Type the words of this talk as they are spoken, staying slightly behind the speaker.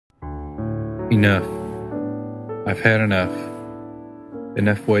Enough. I've had enough.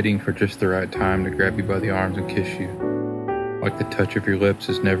 Enough waiting for just the right time to grab you by the arms and kiss you. Like the touch of your lips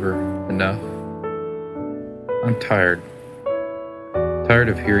is never enough. I'm tired. Tired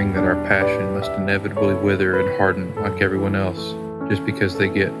of hearing that our passion must inevitably wither and harden like everyone else just because they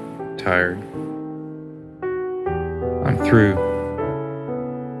get tired. I'm through.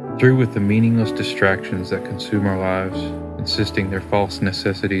 Through with the meaningless distractions that consume our lives, insisting they're false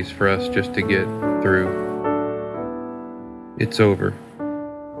necessities for us just to get through. It's over.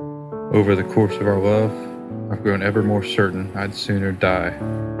 Over the course of our love, I've grown ever more certain I'd sooner die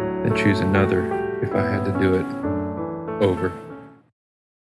than choose another if I had to do it over.